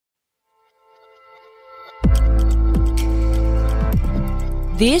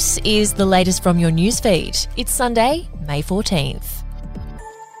This is the latest from your newsfeed. It's Sunday, May 14th.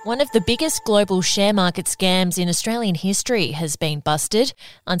 One of the biggest global share market scams in Australian history has been busted.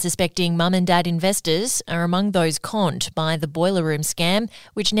 Unsuspecting mum and dad investors are among those conned by the boiler room scam,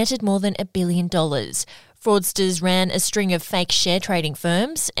 which netted more than $1 billion. Fraudsters ran a string of fake share trading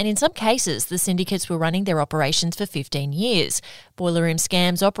firms, and in some cases, the syndicates were running their operations for 15 years. Boiler room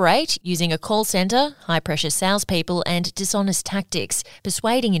scams operate using a call centre, high-pressure salespeople and dishonest tactics,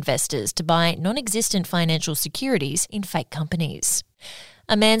 persuading investors to buy non-existent financial securities in fake companies.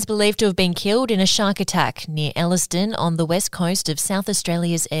 A man's believed to have been killed in a shark attack near Elliston on the west coast of South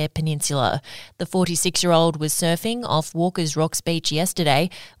Australia's Eyre Peninsula. The 46-year-old was surfing off Walker's Rocks Beach yesterday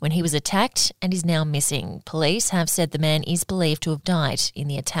when he was attacked and is now missing. Police have said the man is believed to have died in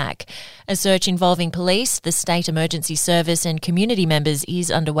the attack. A search involving police, the State Emergency Service and community members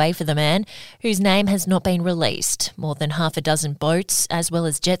is underway for the man, whose name has not been released. More than half a dozen boats, as well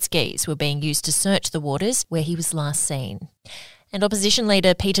as jet skis, were being used to search the waters where he was last seen. And opposition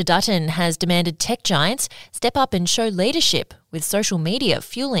leader Peter Dutton has demanded tech giants step up and show leadership, with social media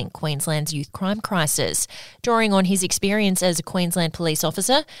fueling Queensland's youth crime crisis. Drawing on his experience as a Queensland police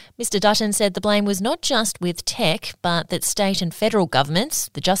officer, Mr Dutton said the blame was not just with tech, but that state and federal governments,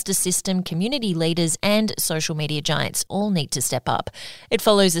 the justice system, community leaders and social media giants all need to step up. It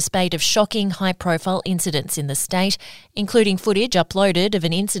follows a spate of shocking, high-profile incidents in the state, including footage uploaded of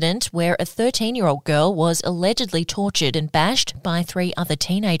an incident where a 13-year-old girl was allegedly tortured and bashed by 3 other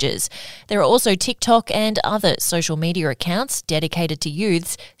teenagers. There are also TikTok and other social media accounts dedicated to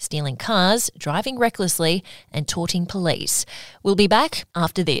youths stealing cars, driving recklessly and taunting police. We'll be back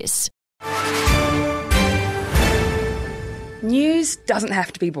after this. News doesn't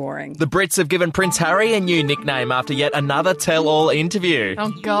have to be boring. The Brits have given Prince Harry a new nickname after yet another tell-all interview.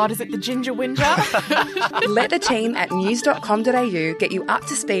 Oh God, is it the Ginger Whinger? Let the team at news.com.au get you up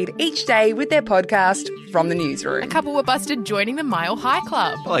to speed each day with their podcast, From the Newsroom. A couple were busted joining the Mile High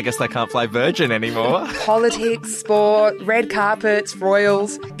Club. Well, I guess they can't play Virgin anymore. Politics, sport, red carpets,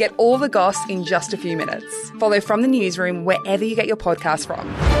 royals. Get all the goss in just a few minutes. Follow From the Newsroom wherever you get your podcast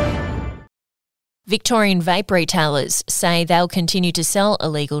from. Victorian vape retailers say they'll continue to sell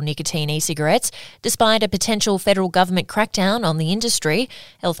illegal nicotine e-cigarettes despite a potential federal government crackdown on the industry.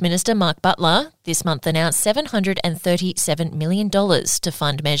 Health Minister Mark Butler this month announced $737 million to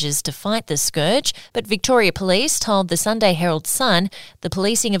fund measures to fight the scourge, but Victoria Police told the Sunday Herald Sun the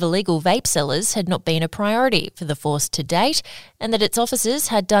policing of illegal vape sellers had not been a priority for the force to date and that its officers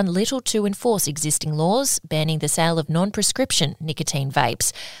had done little to enforce existing laws banning the sale of non-prescription nicotine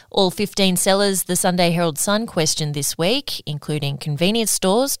vapes. All 15 sellers the Sunday Herald Sun questioned this week, including convenience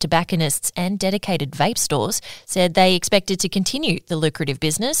stores, tobacconists and dedicated vape stores, said they expected to continue the lucrative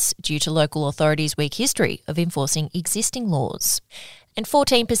business due to local authorities' weak history of enforcing existing laws. And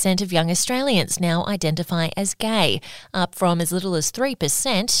 14% of young Australians now identify as gay, up from as little as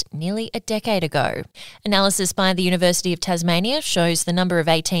 3% nearly a decade ago. Analysis by the University of Tasmania shows the number of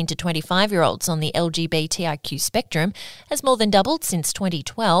 18 to 25-year-olds on the LGBTIQ spectrum has more than doubled since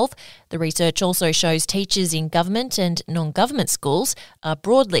 2012. The research also shows teachers in government and non-government schools are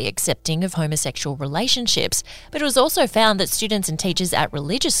broadly accepting of homosexual relationships, but it was also found that students and teachers at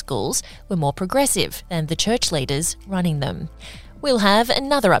religious schools were more progressive than the church leaders running them. We'll have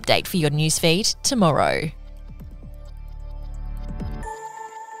another update for your newsfeed tomorrow.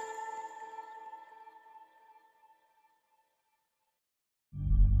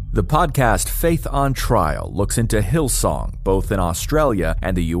 The podcast Faith on Trial looks into Hillsong, both in Australia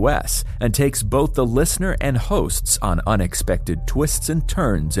and the US, and takes both the listener and hosts on unexpected twists and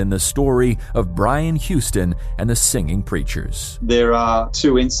turns in the story of Brian Houston and the Singing Preachers. There are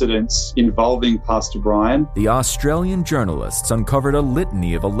 2 incidents involving Pastor Brian. The Australian journalists uncovered a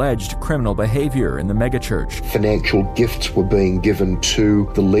litany of alleged criminal behavior in the megachurch. Financial gifts were being given to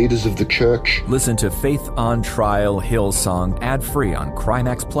the leaders of the church. Listen to Faith on Trial Hillsong ad-free on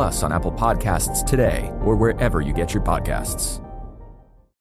Crimex Plus on Apple Podcasts today or wherever you get your podcasts.